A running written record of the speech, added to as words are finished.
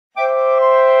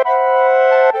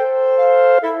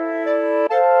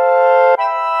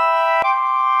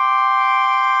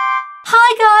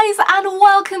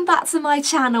welcome back to my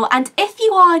channel, and if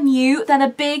you are new, then a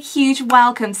big huge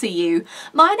welcome to you.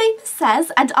 My name is Sez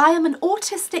and I am an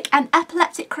autistic and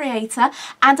epileptic creator,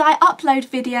 and I upload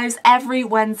videos every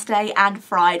Wednesday and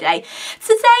Friday.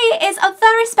 Today is a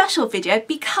very special video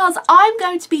because I'm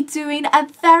going to be doing a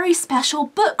very special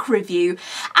book review,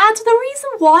 and the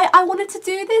reason why I wanted to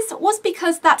do this was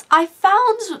because that I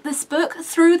found this book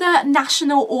through the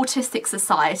National Autistic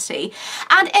Society,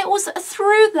 and it was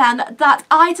through them that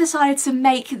I decided to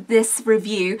make this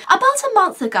review. About a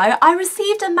month ago, I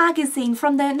received a magazine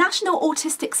from the National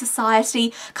Autistic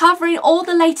Society covering all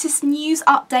the latest news,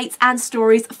 updates and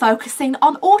stories focusing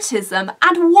on autism,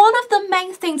 and one of the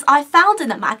main things I found in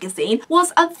the magazine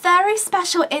was a very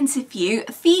special interview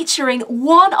featuring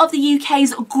one of the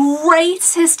UK's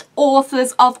greatest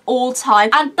authors of all time,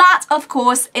 and that of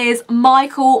course is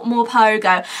Michael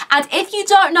Morpurgo. And if you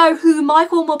don't know who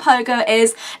Michael Morpurgo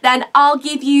is, then I'll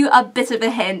give you a bit of a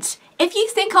hint. If you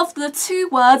think of the two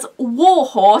words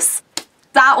warhorse,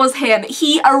 that was him.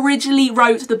 He originally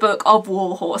wrote the book of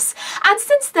Warhorse, and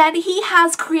since then he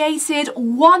has created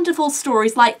wonderful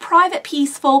stories like Private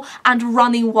Peaceful and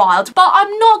Running Wild, but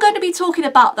I'm not going to be talking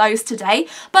about those today,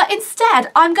 but instead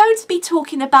I'm going to be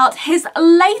talking about his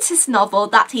latest novel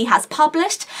that he has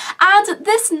published, and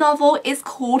this novel is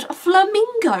called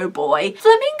Flamingo Boy.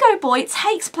 Flamingo Boy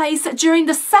takes place during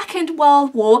the Second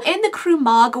World War in the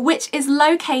Camargue, which is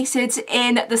located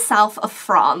in the south of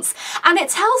France, and it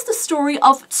tells the story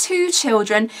of two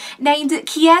children named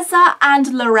Chiesa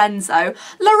and Lorenzo.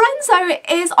 Lorenzo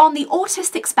is on the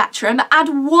autistic spectrum,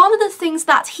 and one of the things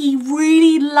that he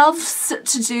really loves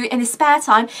to do in his spare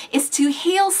time is to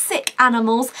heal sick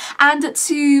animals and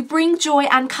to bring joy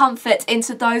and comfort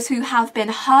into those who have been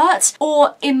hurt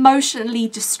or emotionally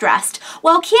distressed.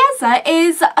 Well, Chiesa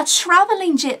is a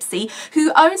travelling gypsy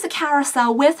who owns a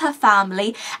carousel with her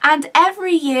family, and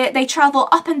every year they travel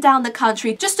up and down the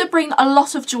country just to bring a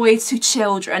lot of joy to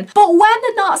children. But when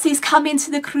the Nazis come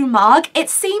into the Camargue, it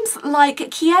seems like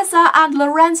Chiesa and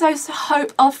Lorenzo's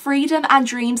hope of freedom and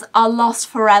dreams are lost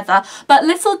forever. But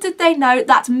little did they know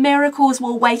that miracles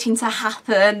were waiting to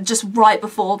happen just right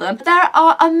before them. There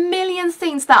are a million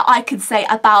things that I could say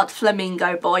about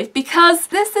Flamingo Boy, because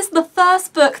this is the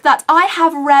first book that I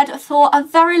have read for a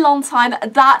very long time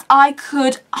that I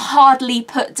could hardly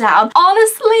put down.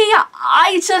 Honestly,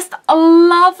 I just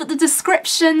love the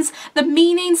descriptions, the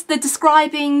meanings, the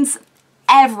describings,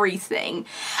 everything.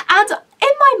 And in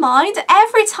my mind,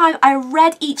 every time I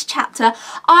read each chapter,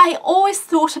 I always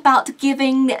thought about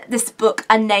giving this book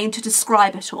a name to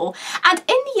describe it all. And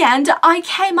in the end, I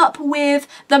came up with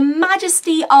The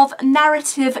Majesty of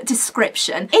Narrative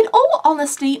Description. In all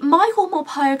honesty, Michael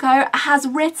Morpurgo has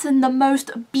written the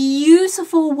most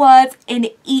beautiful words in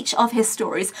each of his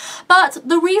stories. But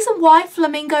the reason why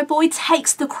Flamingo Boy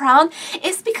takes the crown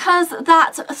is because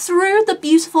that through the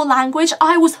beautiful language,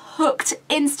 I was hooked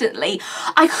instantly.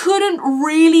 I couldn't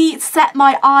really set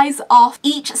my eyes off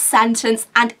each sentence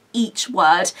and each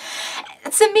word.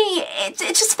 To me, it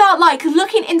just felt like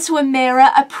looking into a mirror,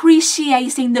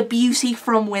 appreciating the beauty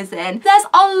from within. There's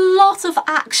a lot of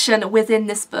action within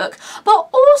this book, but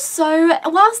also,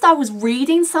 whilst I was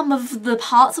reading some of the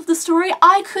parts of the story,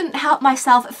 I couldn't help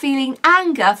myself feeling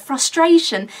anger,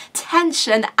 frustration,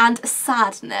 tension and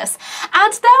sadness.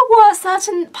 And there were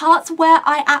certain parts where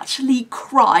I actually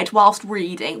cried whilst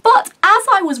reading. But as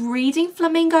I was reading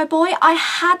Flamingo Boy, I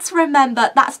had to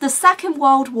remember that the Second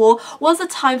World War was a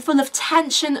time full of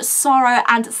tension, sorrow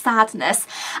and sadness,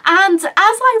 and as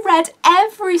I read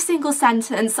every single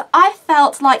sentence, I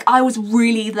felt like I was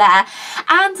really there.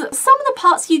 And some of the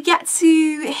parts you get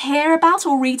to hear about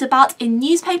or read about in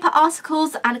newspaper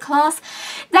articles and class,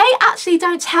 they actually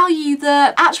don't tell you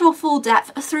the actual full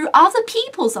depth through other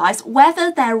people's eyes,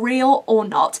 whether they're real or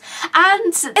not.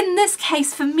 And in this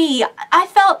case for me, I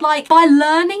felt like by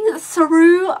learning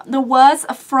through the words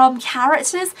from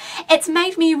characters, it's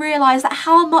made me realise that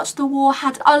how much the war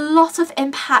had a lot of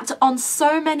impact on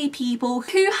so many people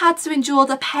who had to endure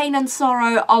the pain and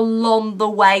sorrow along the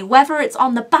way, whether it's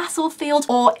on the battlefield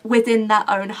or within their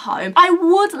own home. I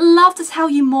would love to tell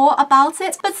you more about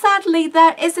it, but sadly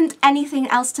there isn't anything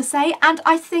else to say, and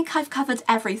I think I've covered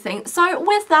everything. So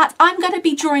with that, I'm going to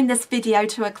be drawing this video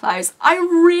to a close. I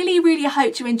really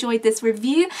hope you enjoyed this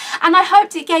review, and I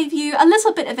hoped it gave you a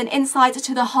little bit of an insight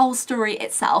to the whole story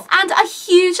itself. And a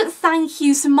huge thank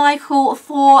you to Michael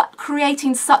for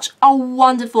creating such a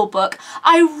wonderful book.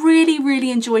 I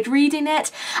really enjoyed reading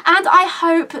it, and I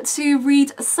hope to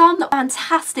read some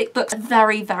fantastic books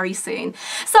very soon.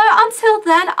 So until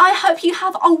then, I hope you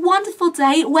have a wonderful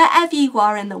day wherever you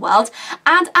are in the world,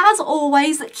 and as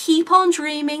always, keep on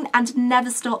dreaming and never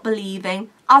stop believing.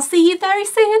 I'll see you very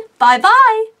soon. Bye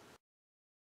bye.